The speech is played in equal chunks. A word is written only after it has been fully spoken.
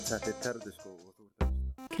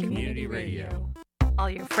Community radio. All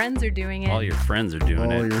your friends are doing it. All your friends are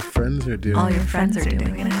doing All it. your friends are doing All it. your friends are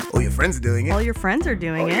doing it. All your friends are doing it. All your friends are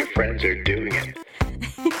doing it. friends are doing it.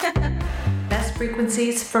 Best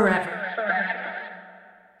frequencies forever.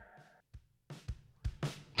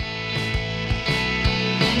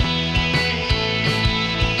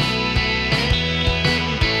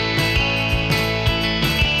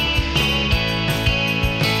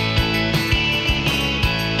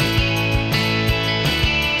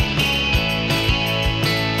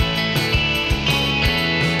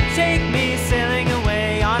 Take me sailing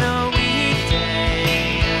away on a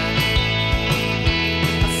weekday.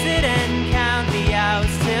 I'll sit and count the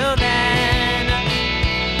hours till then.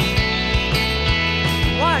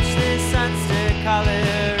 Watch the sun stir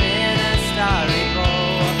color in a starry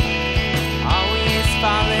bowl. Always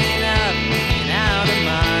falling up and out of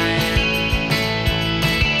mind.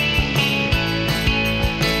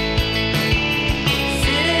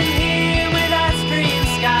 Sitting here with ice cream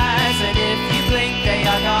skies, and if you blink they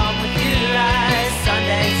are gone with your eyes.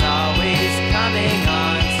 Sunday's always coming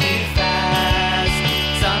on too fast.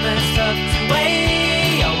 Summer's tucked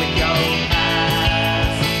away, oh it go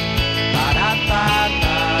past.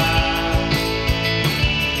 Ba-da-ba-ba.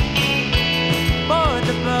 Board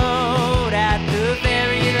the boat at the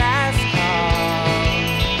very last call.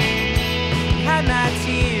 Had my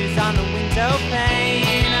tears on the window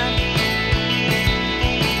pane,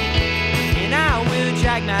 and I will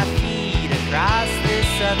drag my feet across the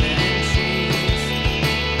southern trees.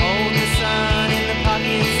 Hold the sun in the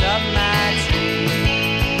pockets of my trees.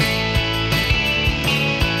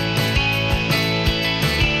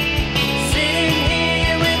 Sitting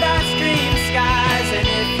here with ice cream skies, and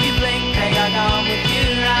if you blink they are gone with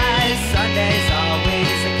your eyes. Sunday's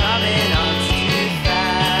always coming on too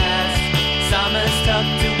fast. Summer's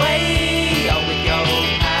tucked away, oh we go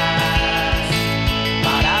past.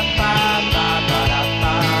 Ba-da-ba-ba,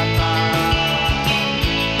 ba-da-ba-ba.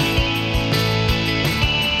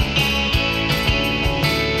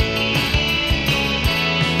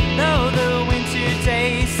 Though the winter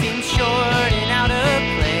days seem short and out of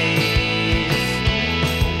place,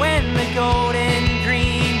 when the golden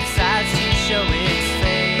green decides to show its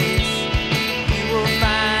face, you will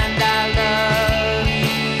find I love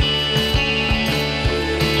you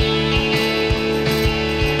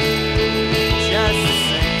just the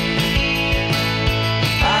same.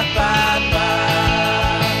 Ba-ba-ba.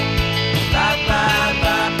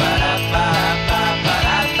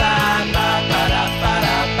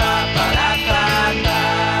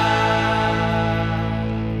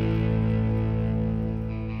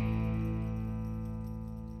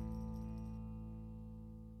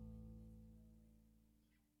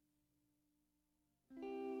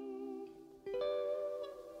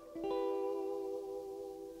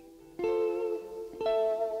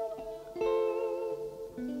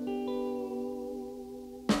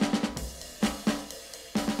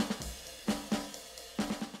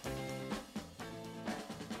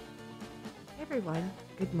 Hey everyone,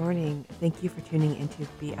 good morning. Thank you for tuning into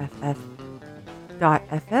BFF.FM.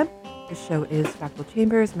 The show is Fractal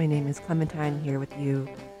Chambers. My name is Clementine, here with you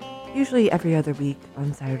usually every other week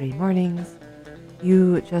on Saturday mornings.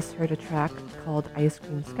 You just heard a track called Ice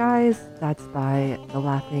Cream Skies. That's by The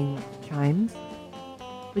Laughing Chimes,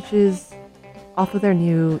 which is off of their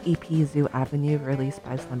new EP Zoo Avenue, released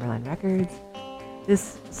by Slumberland Records.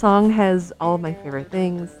 This song has all of my favorite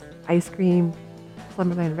things: ice cream,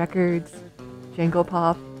 Slumberland Records, Jangle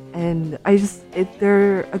Pop, and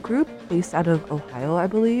they're a group based out of Ohio, I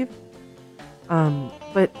believe.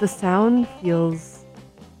 But the sound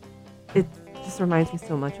it just reminds me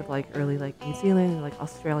so much of like early like New Zealand, like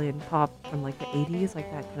Australian pop from like the 80s, like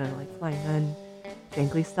that kind of like Flying Nun,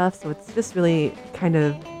 jangly stuff. So it's just really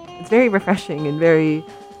it's very refreshing and very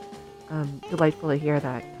delightful to hear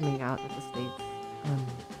that coming out of the States.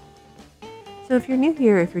 So if you're new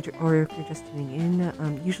here, if you're just tuning in,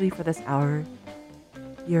 usually for this hour,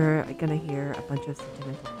 you're gonna hear a bunch of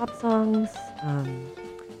sentimental pop songs.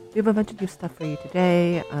 We have a bunch of new stuff for you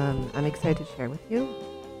today. I'm excited to share with you.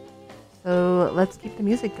 So let's keep the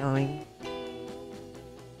music going.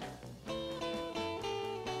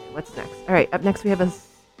 What's next? All right, up next we have a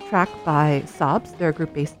track by Sobs. They're a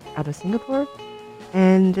group based out of Singapore,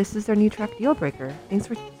 and this is their new track, Deal Breaker. Thanks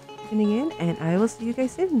for tuning in, and I will see you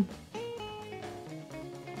guys soon.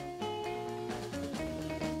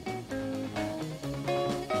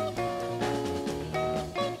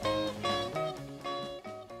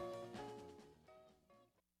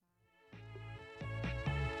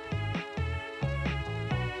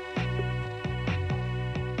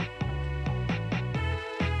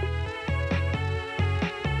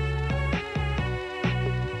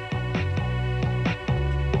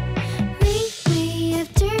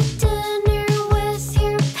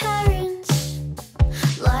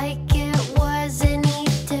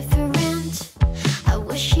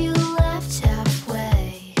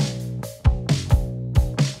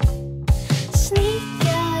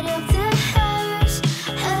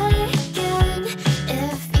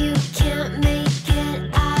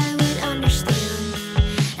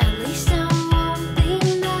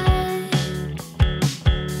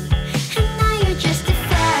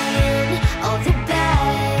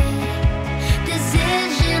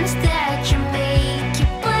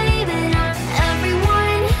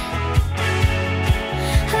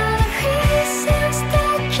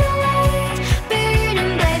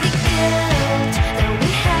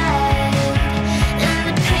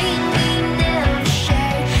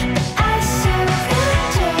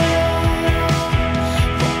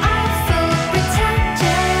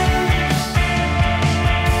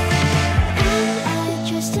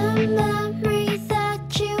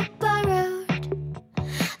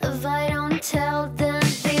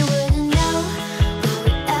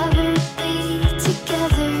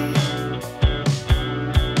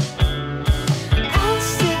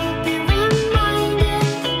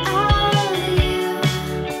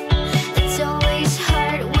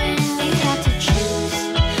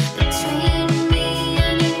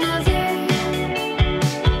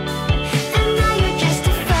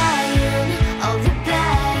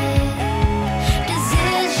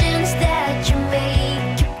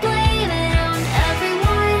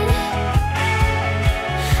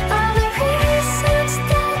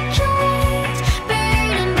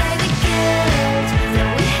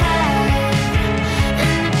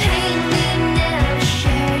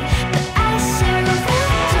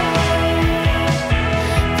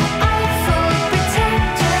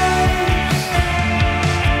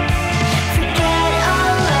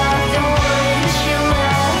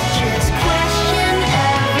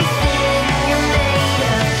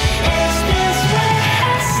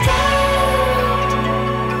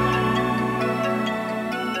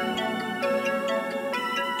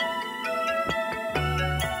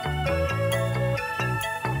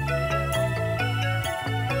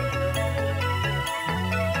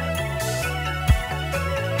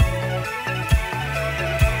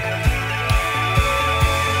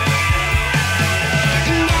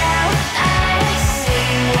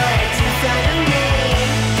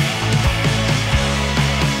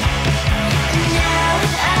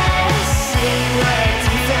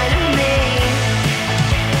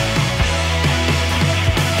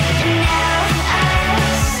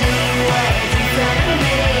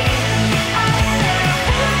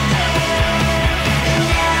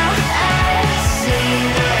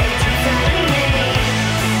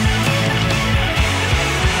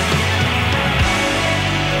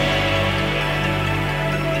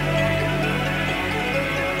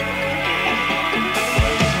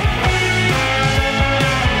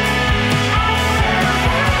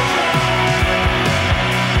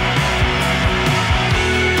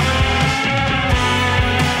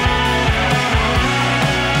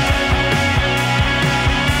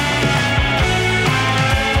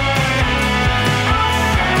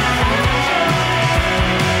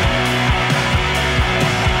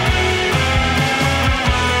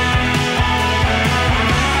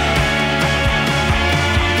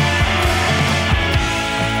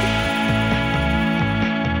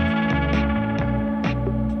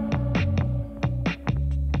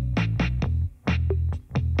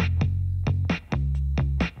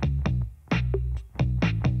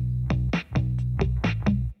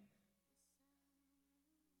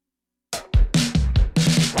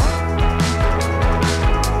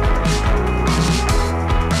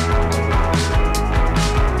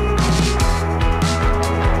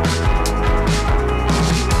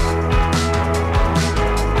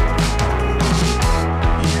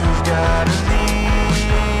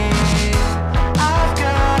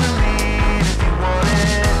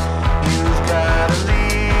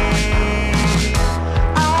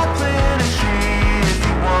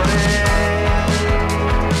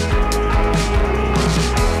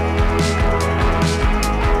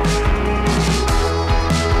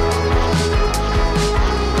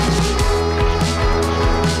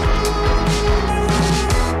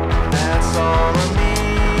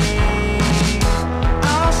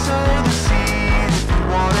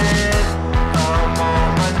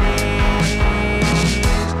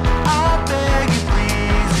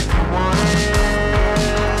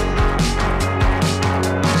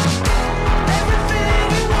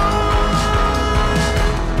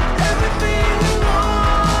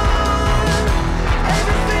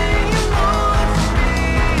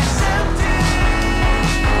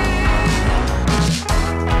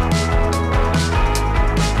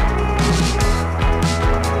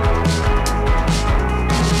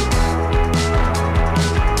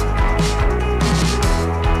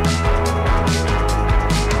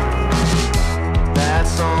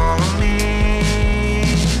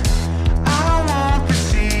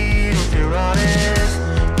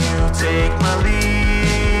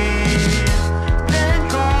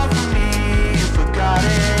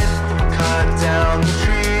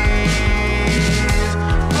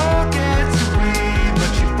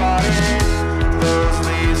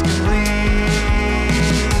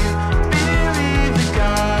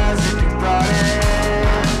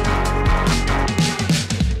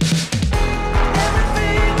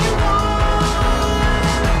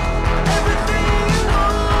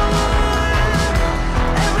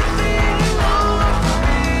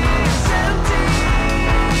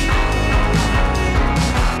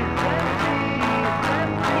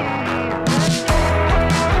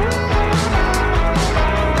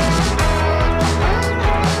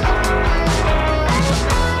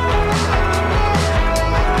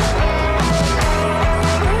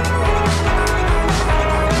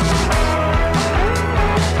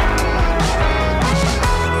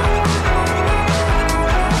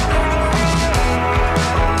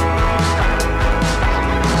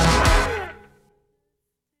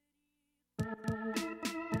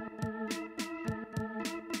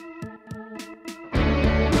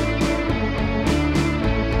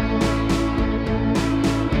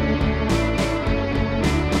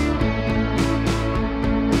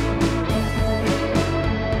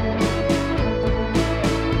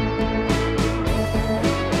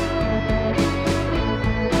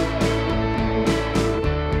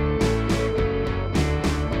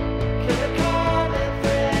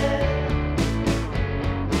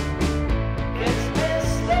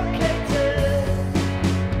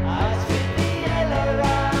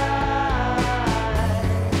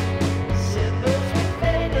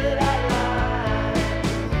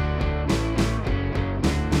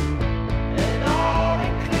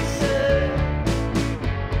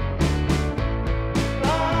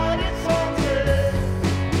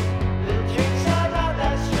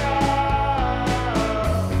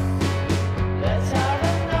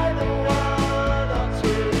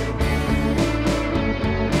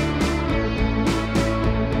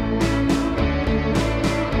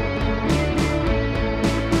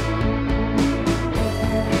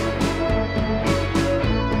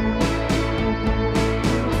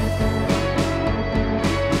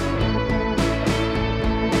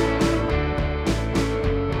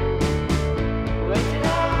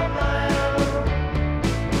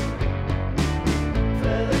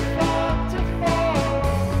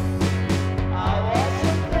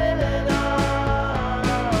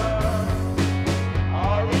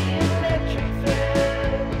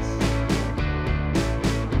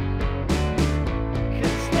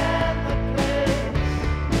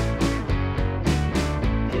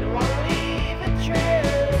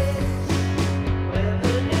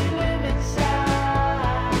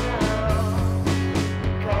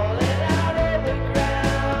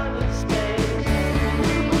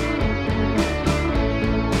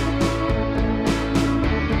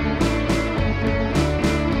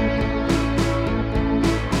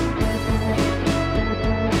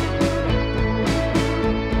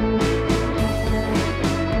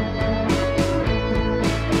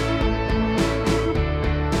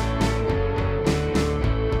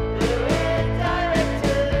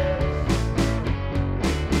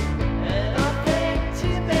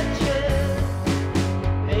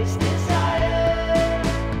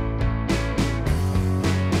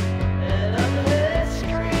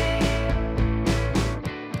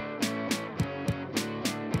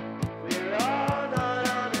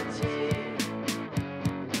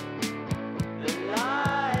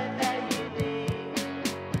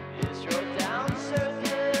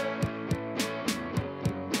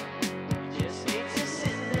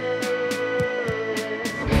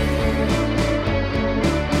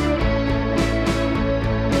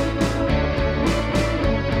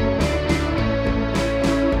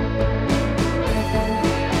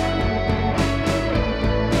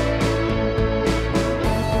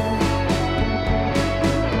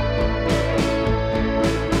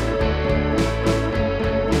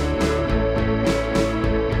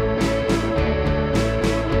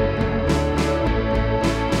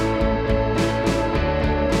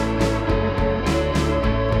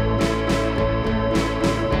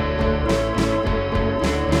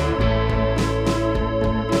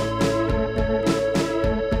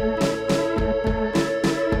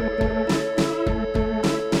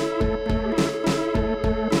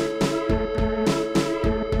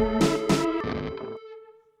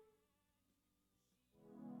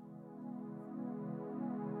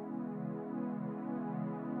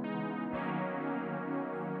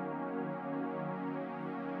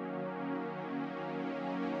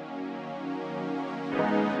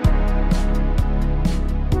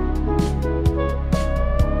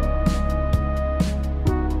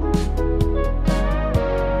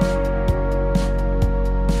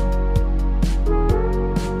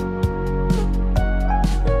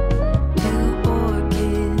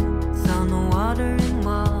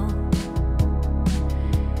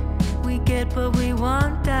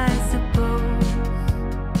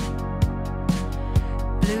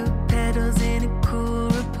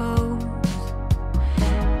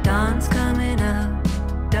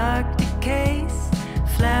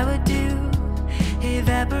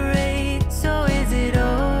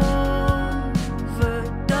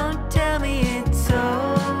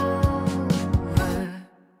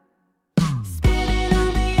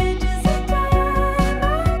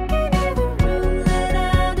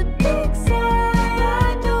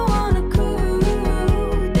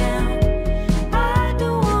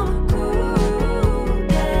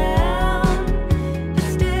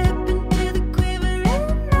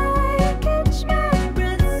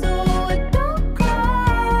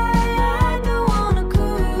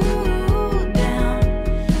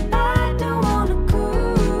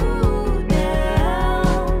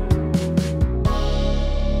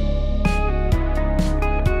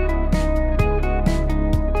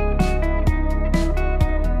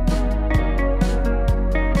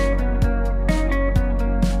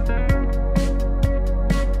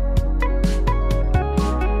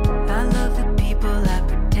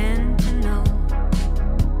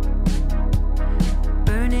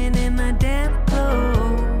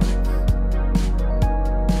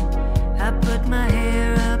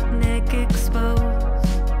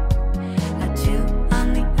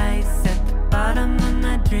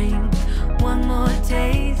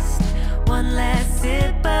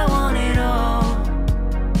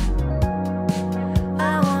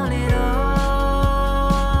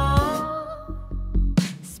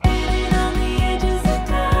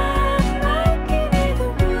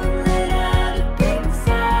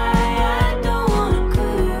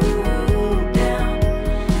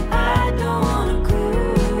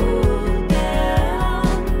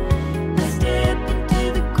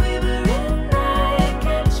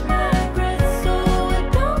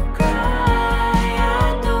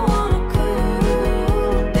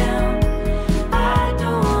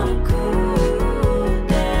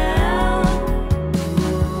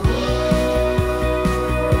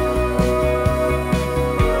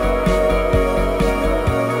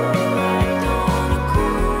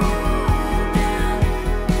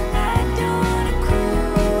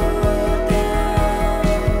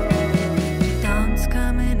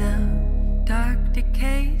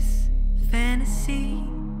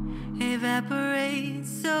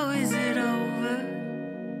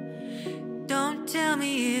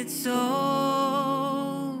 me it's over.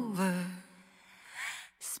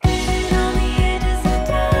 Spinning on the edges of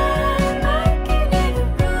time, I can't leave the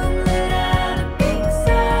room, let out a big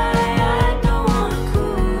sigh. I don't wanna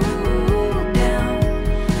cool down,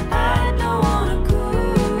 I don't wanna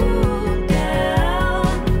cool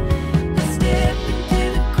down. I step into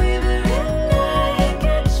the quivering light,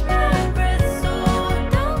 catch my breath so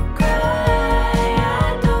don't cry.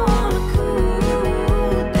 I don't wanna cool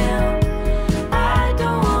down, I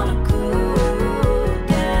don't wanna cool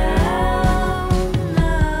down now.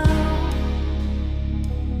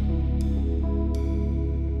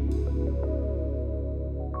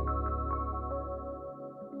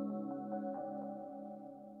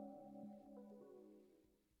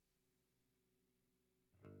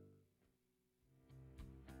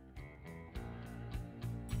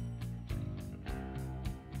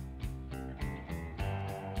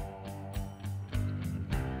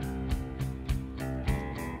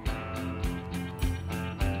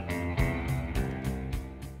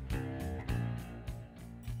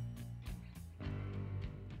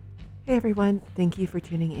 Hey everyone, thank you for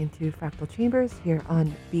tuning into Fractal Chambers here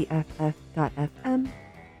on BFF.FM.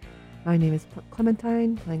 My name is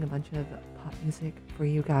Clementine, playing a bunch of pop music for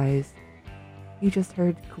you guys. You just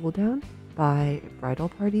heard Cool Down by Bridal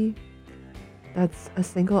Party. That's a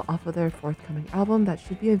single off of their forthcoming album that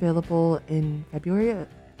should be available in February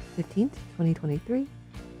 15th, 2023.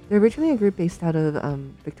 They're originally a group based out of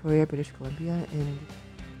Victoria, British Columbia, and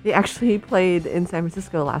they actually played in San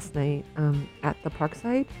Francisco last night at the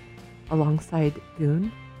Parkside alongside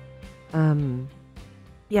Goon.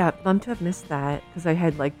 Yeah, bummed to have missed that because I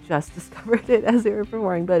had like just discovered it as they were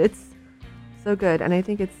performing, but it's so good. And I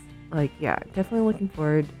think it's like, yeah, definitely looking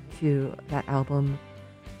forward to that album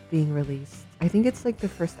being released. I think it's like the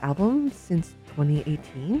first album since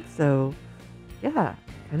 2018. So yeah,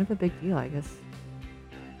 kind of a big deal, I guess.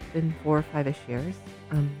 It's been 4 or 5-ish years.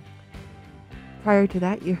 Prior to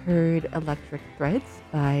that, you heard Electric Threads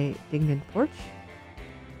by Dignant Porch.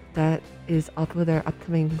 That is off of their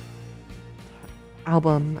upcoming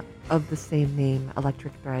album of the same name,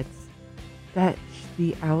 Electric Threads. That should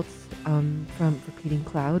be out from Repeating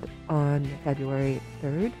Cloud on February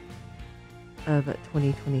 3rd of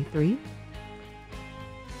 2023.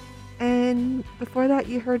 And before that,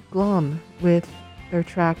 you heard Glom with their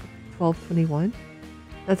track 1221.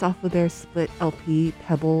 That's off of their split LP,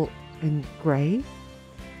 Pebble and Gray.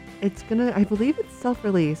 It's gonna, I believe it's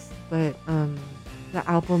self-released, but the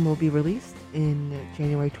album will be released in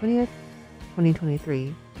January 20th,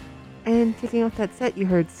 2023. And kicking off that set, you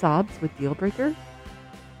heard Sobs with Dealbreaker.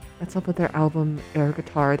 That's up with their album Air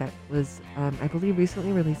Guitar that was, I believe,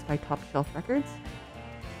 recently released by Top Shelf Records.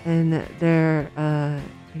 And they're, I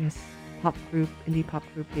guess, indie pop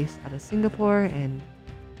group based out of Singapore. And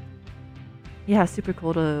yeah, super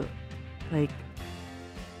cool to, like,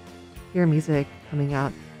 hear music coming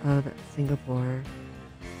out of Singapore.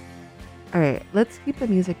 Alright, let's keep the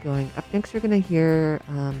music going. Up next, you're going to hear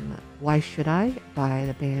Why Should I by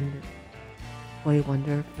the band Boy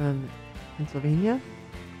Wonder from Pennsylvania.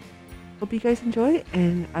 Hope you guys enjoy,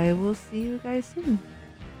 and I will see you guys soon.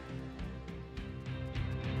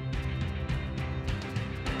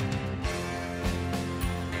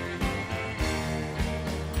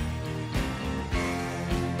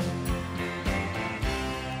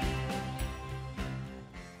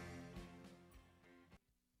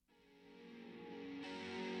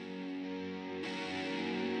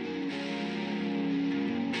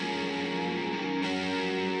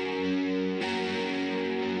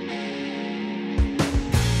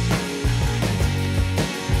 I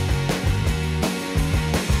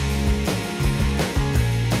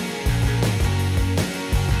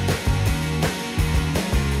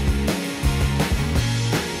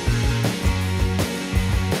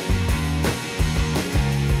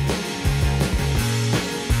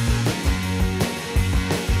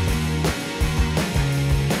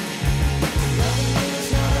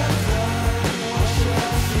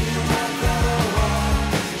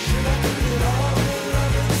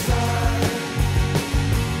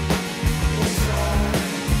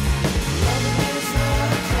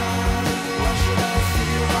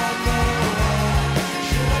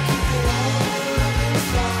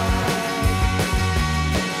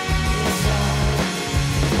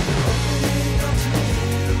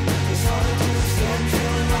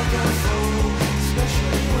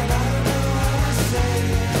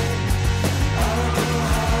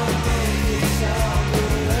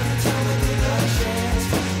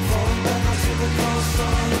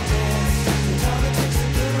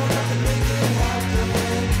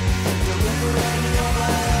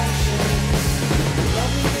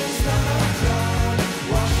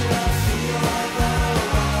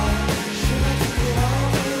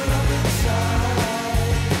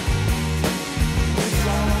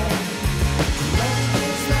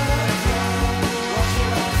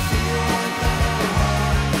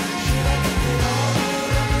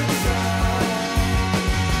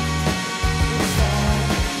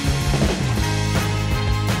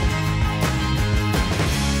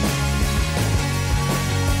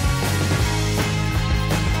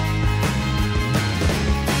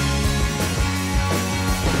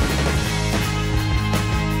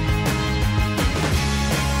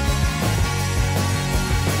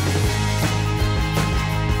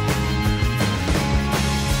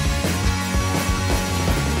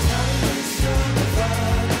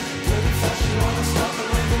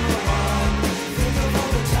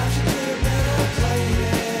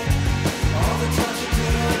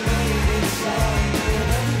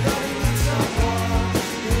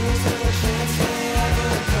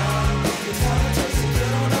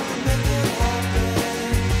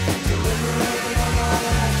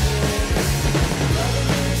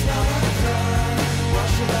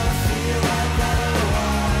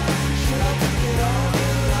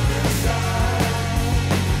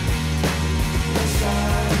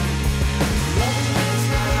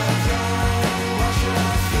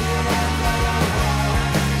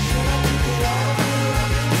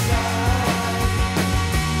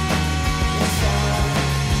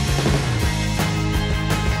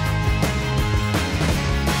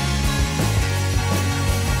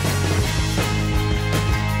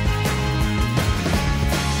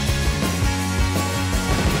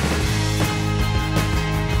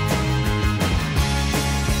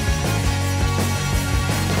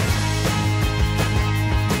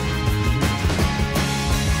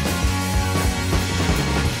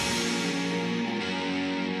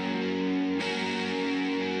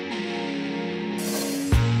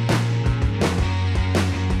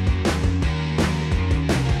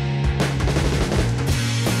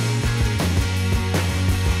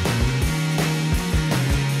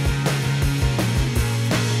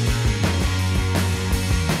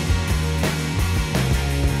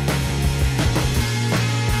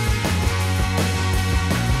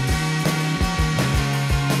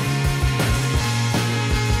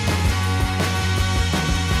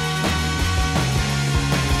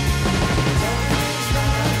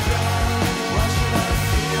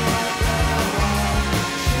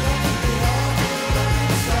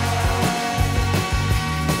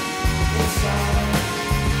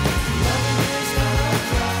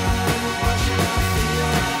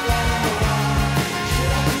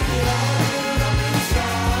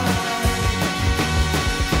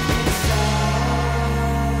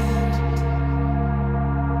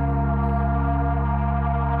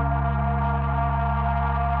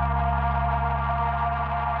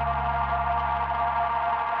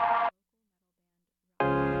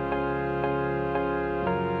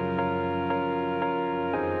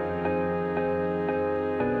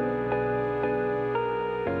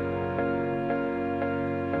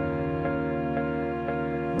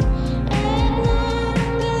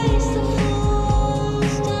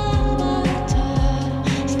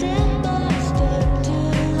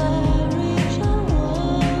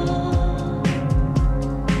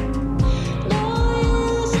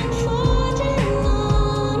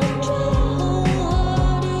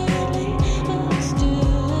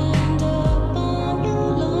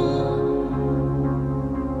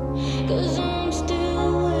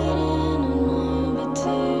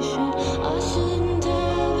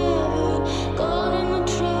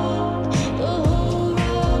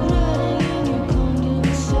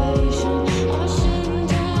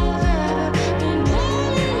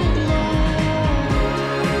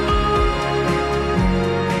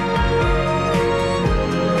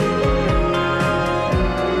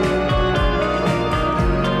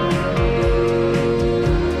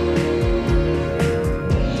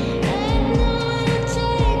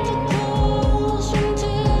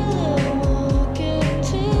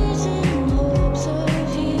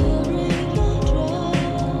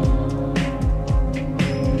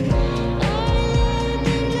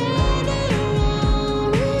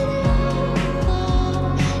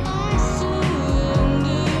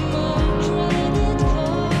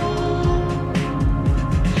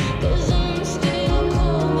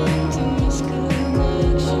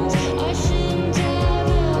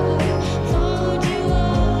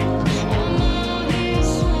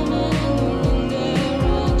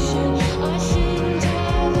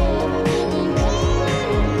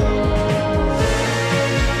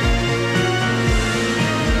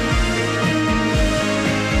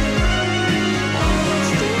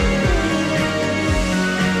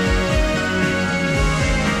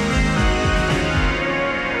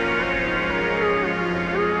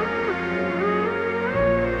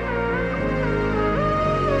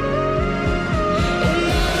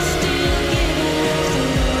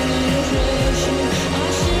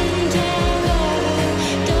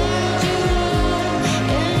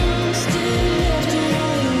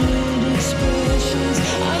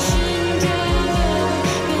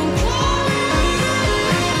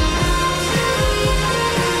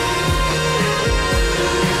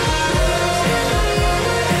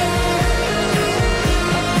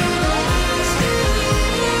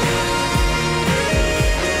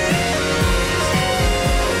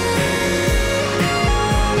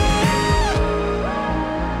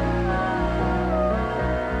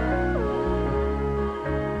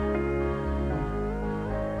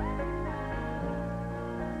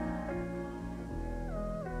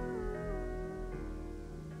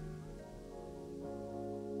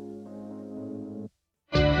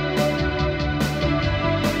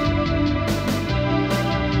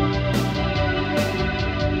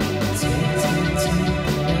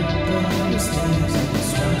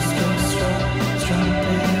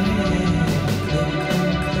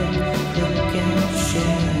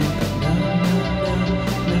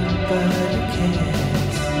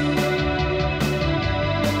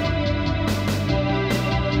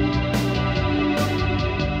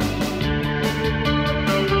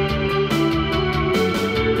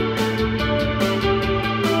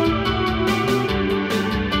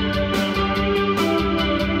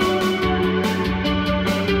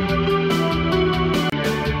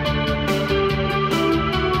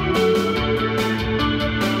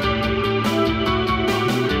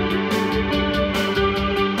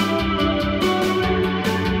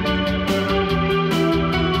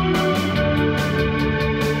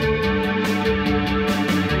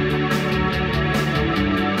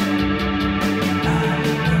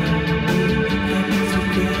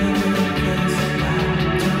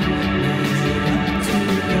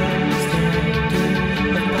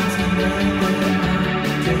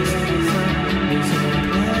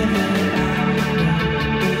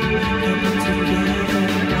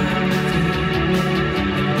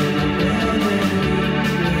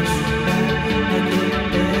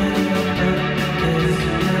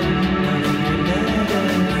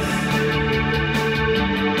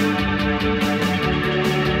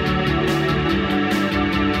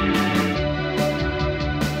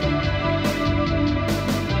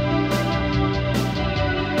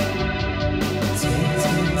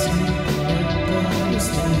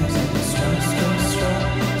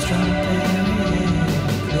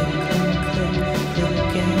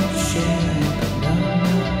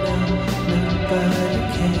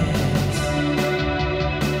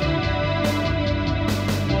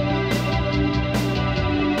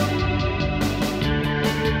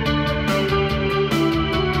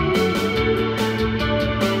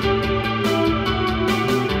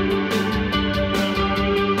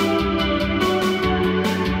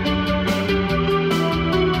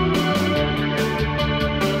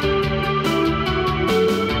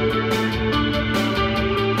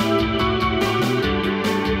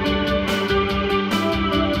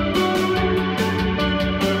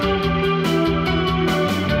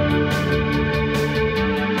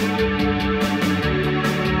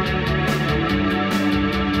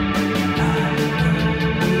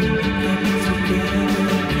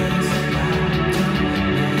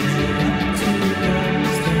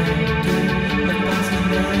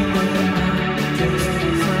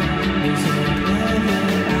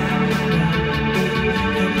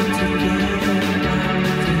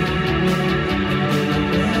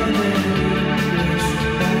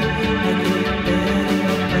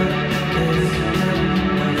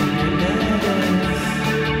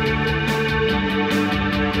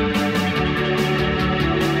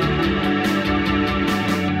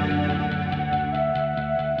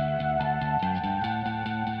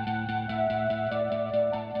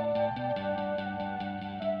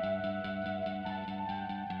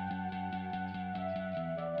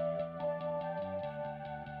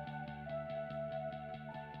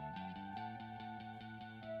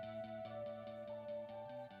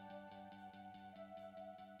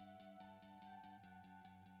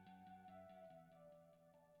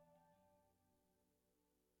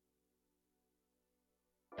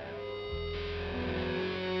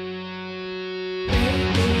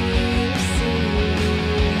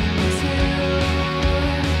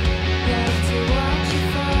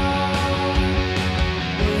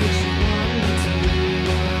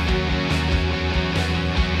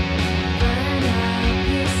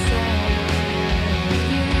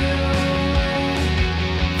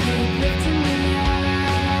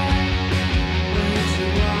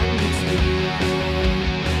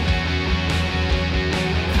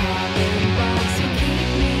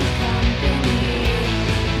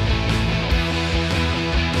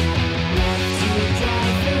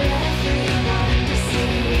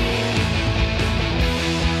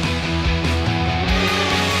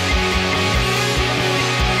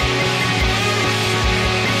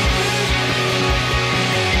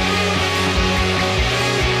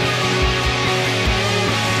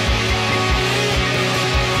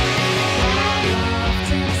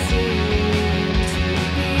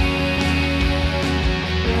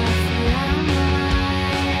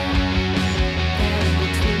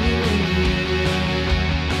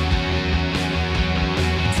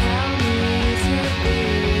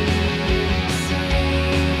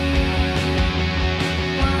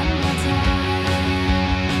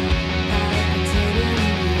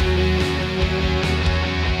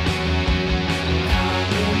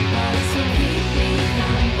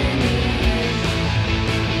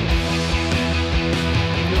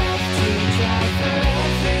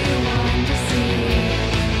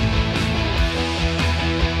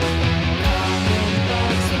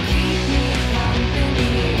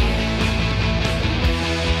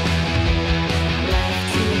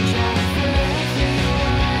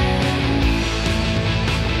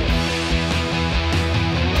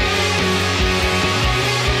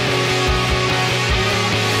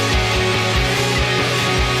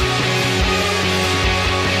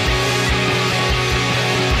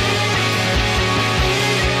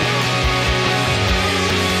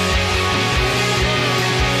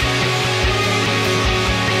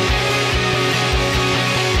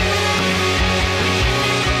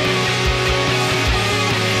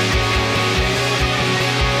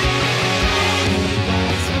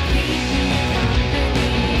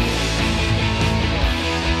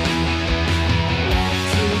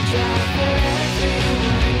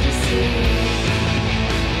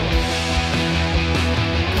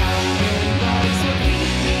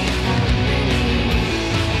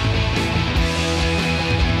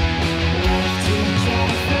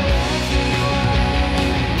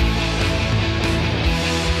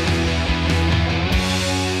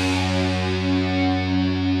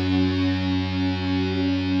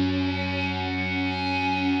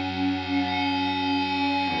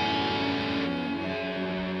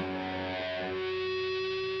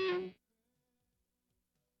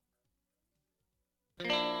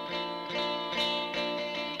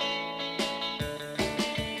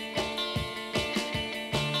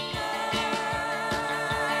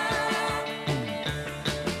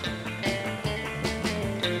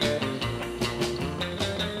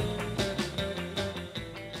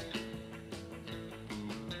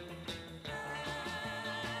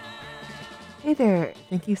Hey there,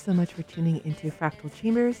 thank you so much for tuning into Fractal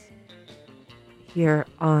Chambers here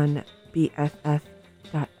on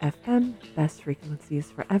BFF.FM, Best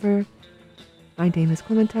Frequencies Forever. My name is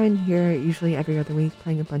Clementine, here usually every other week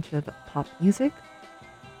playing a bunch of pop music.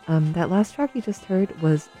 That last track you just heard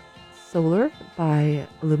was Solar by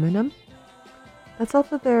Aluminum. That's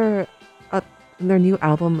off of their new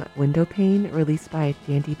album Windowpane, released by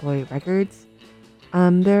Dandy Boy Records.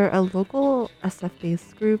 They're a local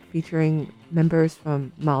SF-based group featuring members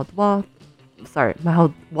from Wild Moth.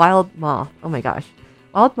 Oh my gosh.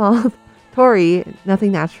 Wild Moth, Tori,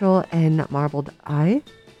 Nothing Natural, and Marbled Eye.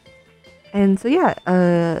 And so yeah,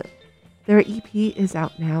 their EP is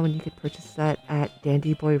out now and you could purchase that at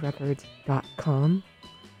dandyboyrecords.com.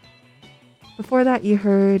 Before that you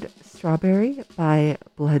heard Strawberry by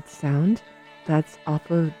Blood Sound. That's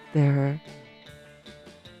off of their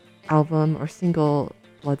album or single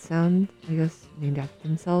Blood Sound, I guess, named after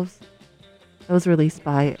themselves. That was released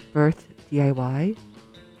by Birth DIY.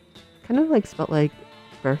 Kind of like spelled like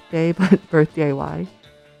birthday, but Birth DIY.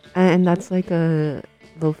 And that's like a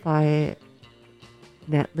lo-fi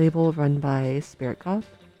net label run by Spirit Goth.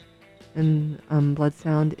 And Blood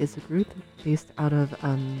Sound is a group based out of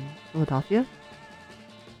Philadelphia.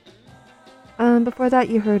 Before that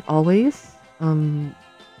you heard Always,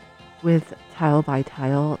 with Tile by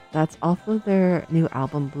Tile. That's off of their new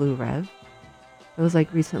album Blue Rev. It was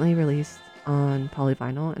like recently released on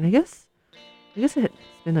polyvinyl, and I guess it's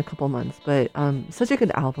been a couple months, but such a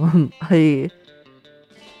good album. A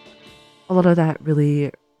lot of that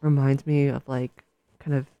really reminds me of like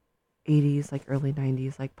kind of 80s, like early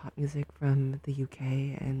 90s, like pop music from the UK,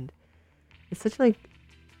 and it's such like,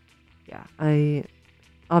 yeah, I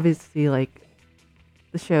obviously like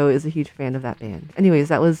the show is a huge fan of that band. Anyways,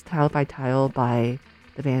 that was Tile by Tile by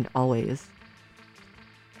the band Always.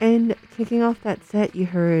 And kicking off that set, you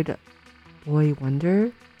heard Boy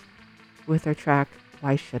Wonder with their track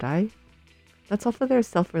Why Should I? That's off of their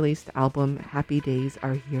self-released album Happy Days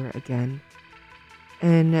Are Here Again.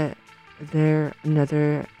 And they're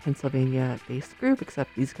another Pennsylvania-based group,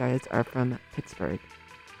 except these guys are from Pittsburgh.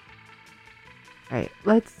 Alright,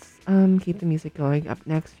 let's keep the music going. Up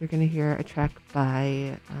next, you're going to hear a track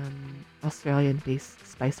by Australian-based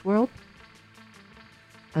Spice World.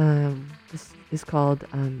 This is called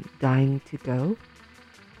Dying to Go.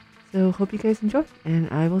 So hope you guys enjoy, and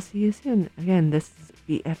I will see you soon. Again, this is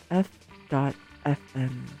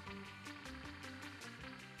BFF.FM.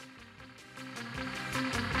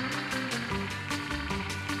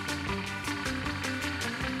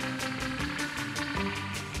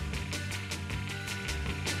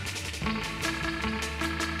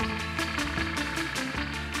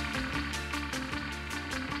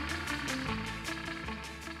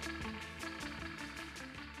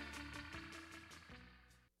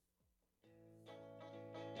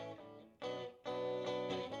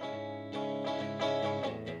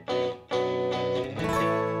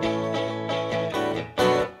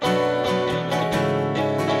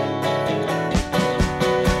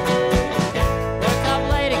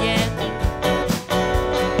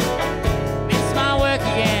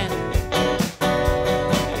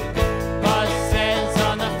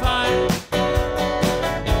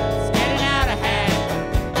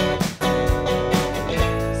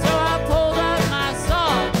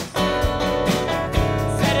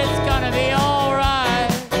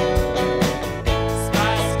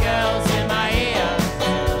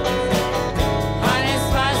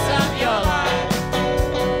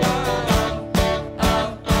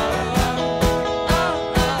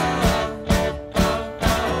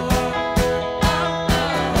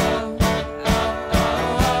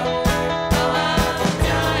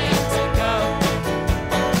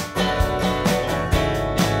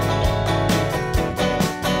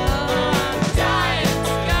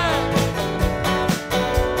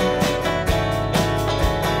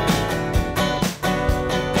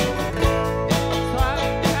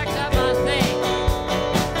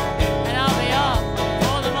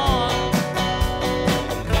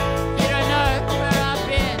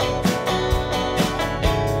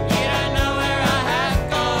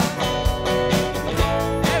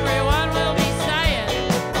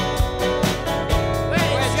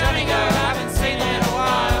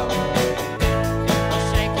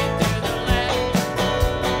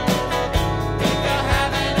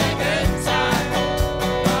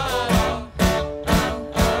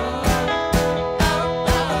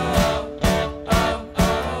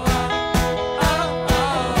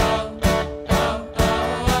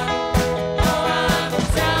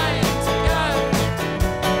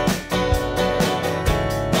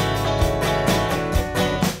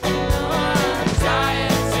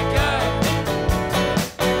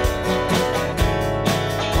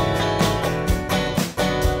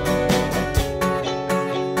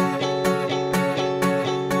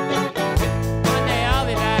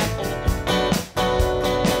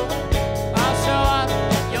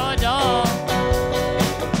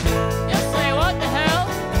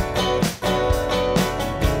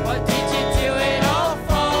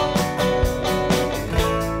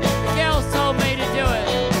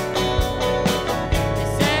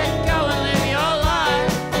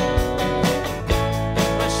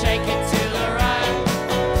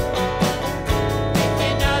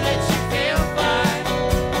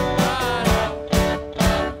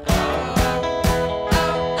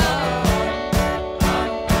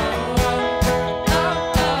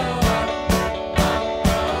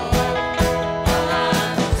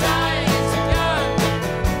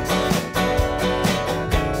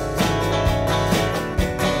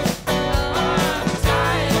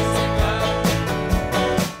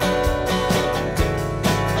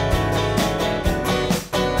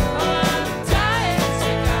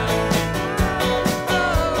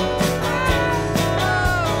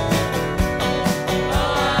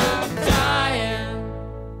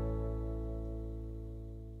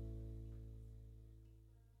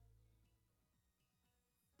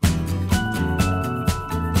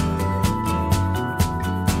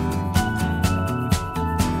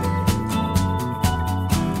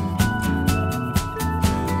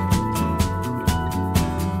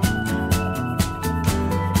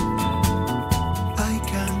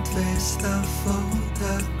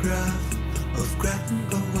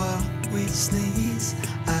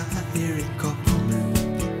 hear it calling.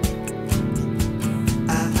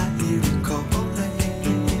 I hear it calling.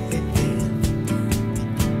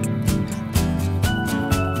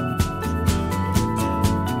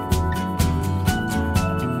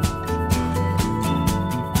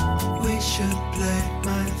 We should play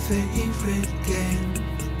my favorite game.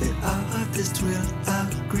 The artist will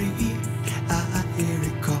agree. I hear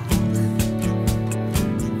it calling.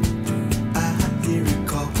 I hear it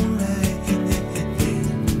calling.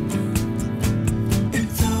 And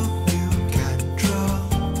though you can draw,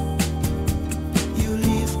 you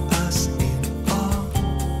leave us in awe.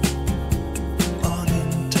 On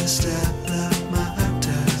interstellar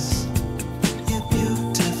matters, you're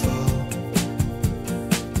beautiful.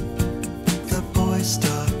 The boys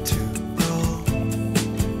start to roll.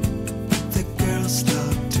 The girls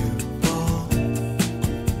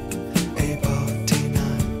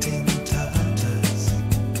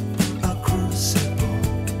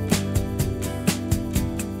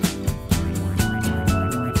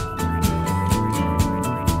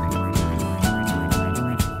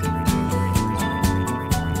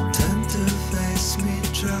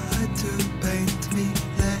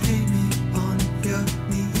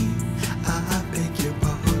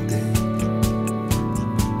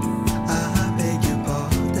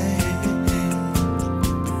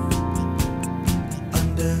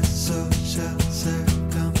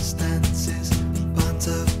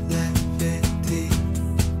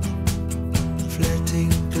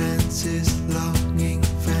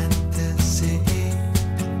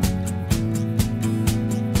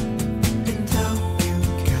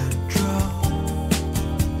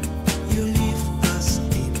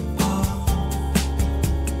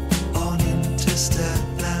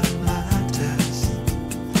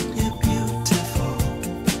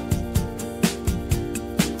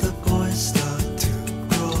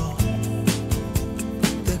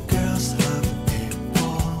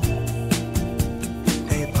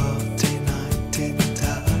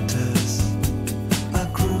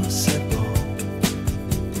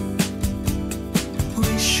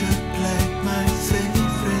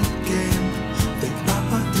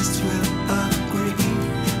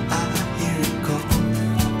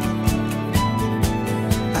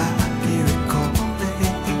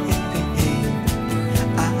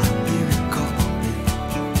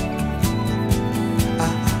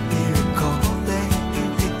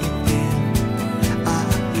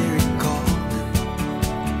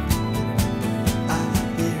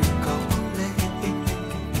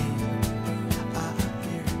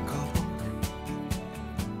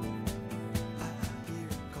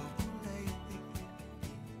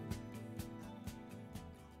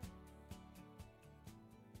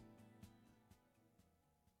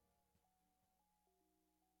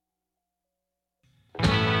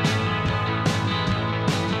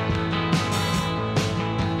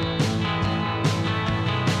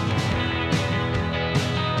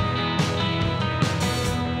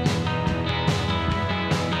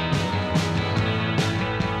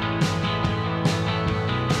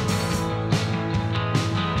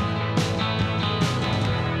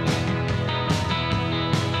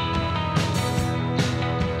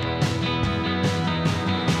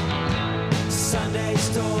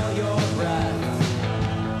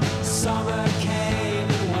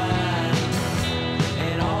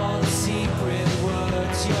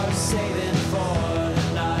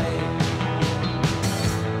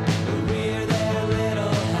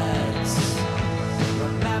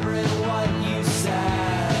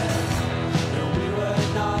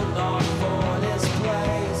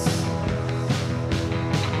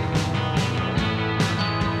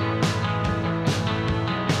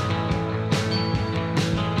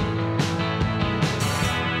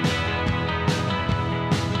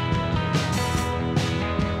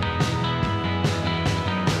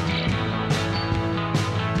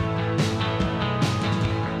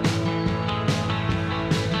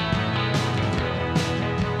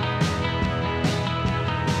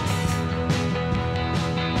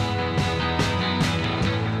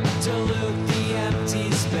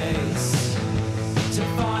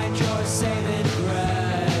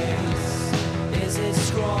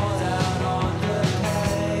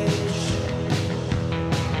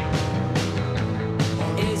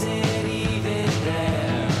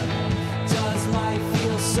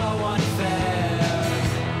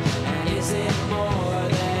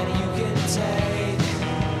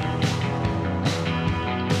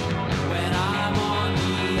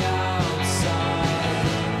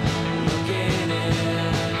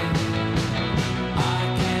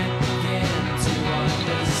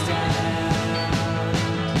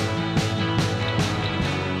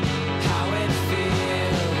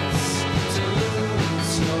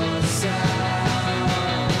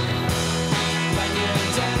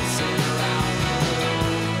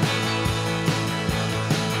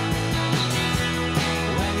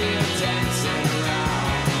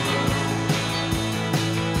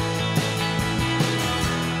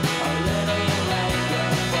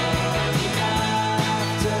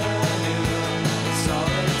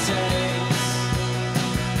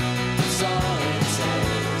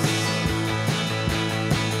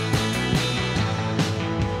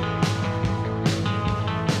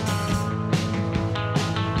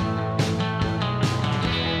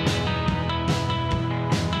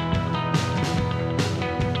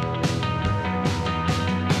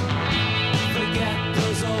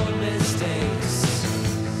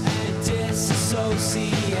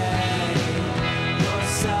associate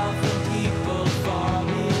yourself with people far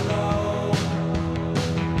below.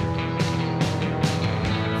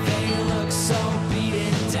 They look so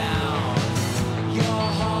beaten down. Your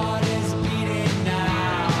heart is beating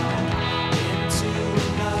now into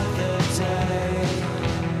another day.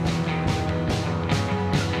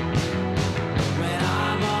 When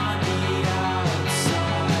I'm on the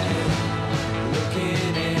outside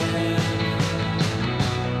looking in,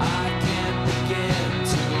 I can't begin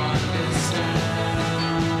to understand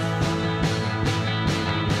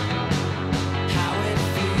how it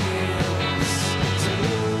feels to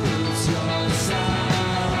lose yourself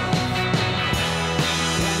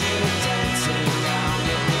when you're dancing around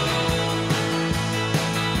the room.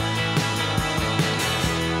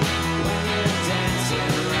 When you're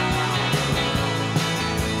dancing around the room,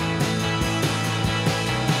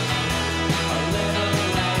 a little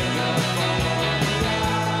later for the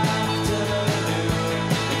afternoon.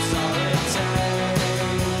 It's all it takes.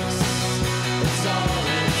 It's all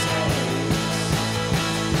it takes.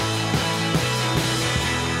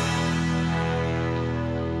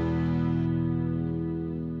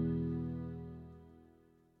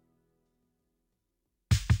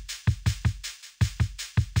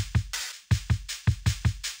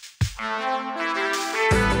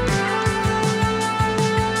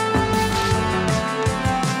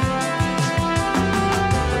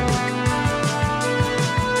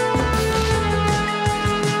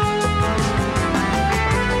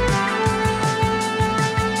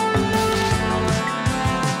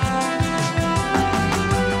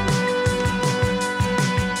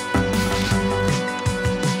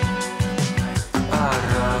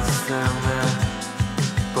 Arrástrame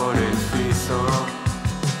por el piso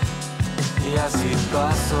y así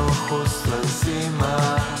paso justo encima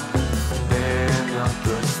de mi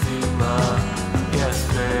autoestima y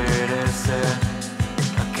espérese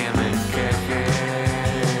a que me queje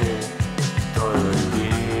todo el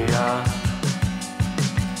día.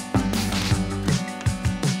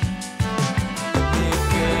 Y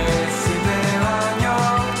que si me baño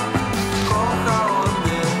con jabón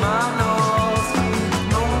de manos,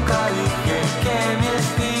 nunca dije que mi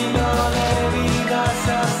estilo de vida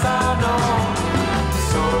sea sano.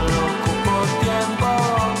 Solo ocupo tiempo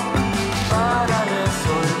para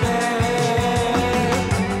resolver.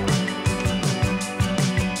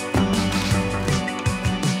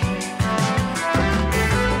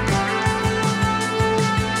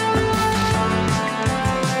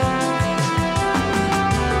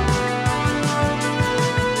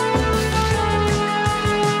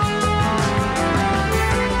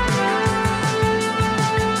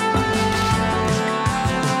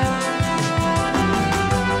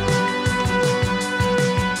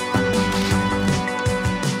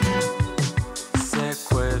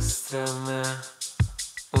 Secuéstrame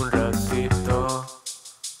un ratito,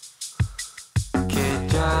 que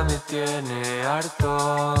ya me tiene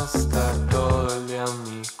harto estar todo el día en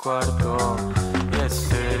mi cuarto. Y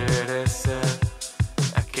espérese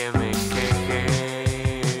a que me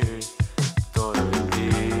queje todo el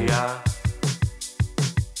día.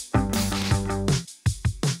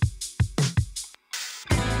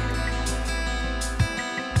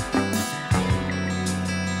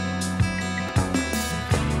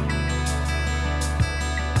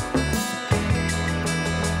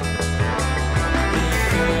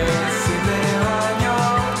 Si me baño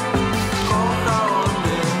con jabón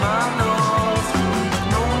de manos,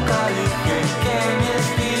 nunca dije que mi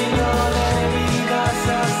estilo de vida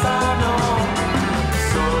sea sano.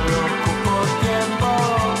 Solo ocupo tiempo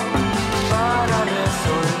para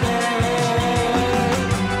resolver.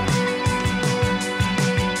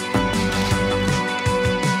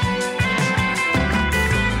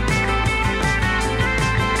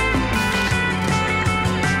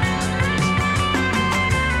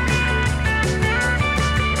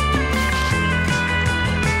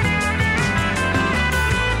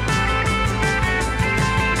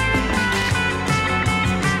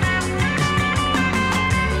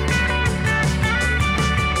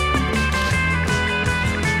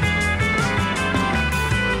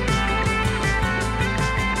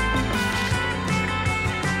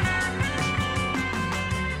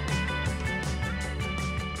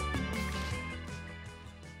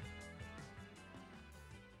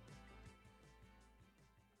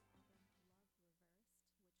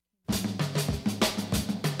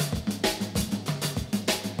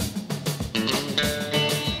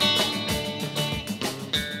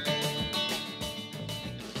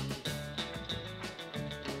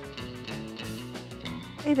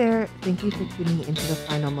 Hey there, thank you for tuning into the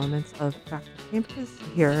final moments of Fractal Chambers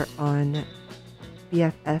here on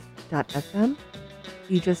BFF.FM.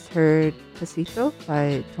 You just heard Pasito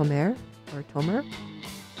by Tomer or Tomer.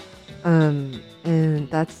 And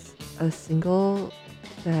that's a single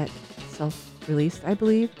that self-released, I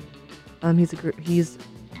believe. That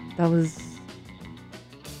was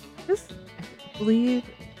just, I believe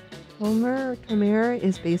Tomer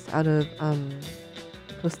is based out of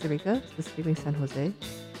Costa Rica, specifically San Jose.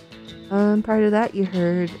 Prior to that, you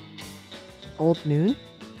heard Old Moon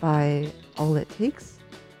by All It Takes.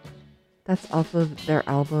 That's off of their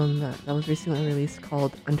album that was recently released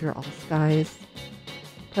called Under All Skies,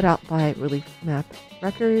 put out by Relief Map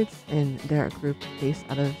Records, and they're a group based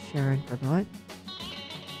out of Sharon, Vermont.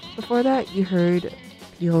 Before that, you heard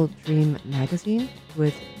Peel Dream Magazine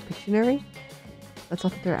with Pictionary. That's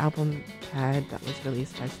off of their album Pad that was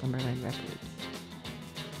released by Slumberland Records.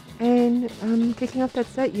 And kicking off that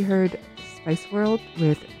set, you heard Spice World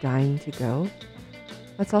with Dying to Go.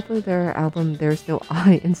 That's off of their album There's No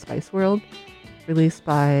I in Spice World, released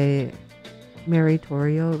by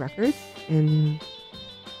Meritorio Records. And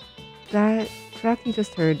that track you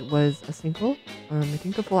just heard was a single. I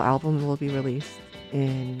think the full album will be released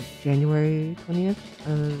in January 20th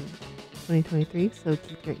of 2023, so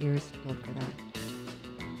keep your ears peeled for that.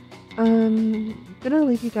 I'm gonna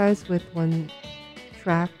leave you guys with one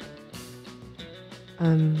track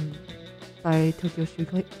by Tokyo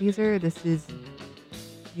Shoegazer. This is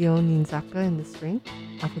Gyoninzaka in the Spring,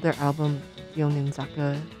 off of their album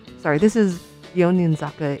Gyoninzaka. Sorry, this is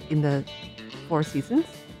Gyoninzaka in the Four Seasons.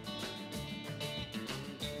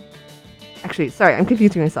 Actually, sorry, I'm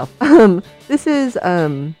confusing myself. This is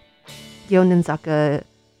Gyoninzaka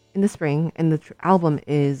in the Spring, and the album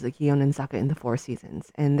is Gyoninzaka in the Four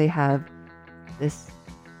Seasons. And they have this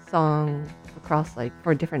song across like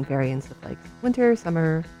 4 different variants of like winter,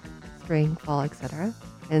 summer, spring, fall, etc.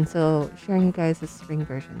 And so sharing you guys this spring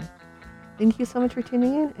version. Thank you so much for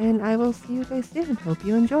tuning in, and I will see you guys soon. Hope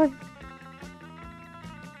you enjoy.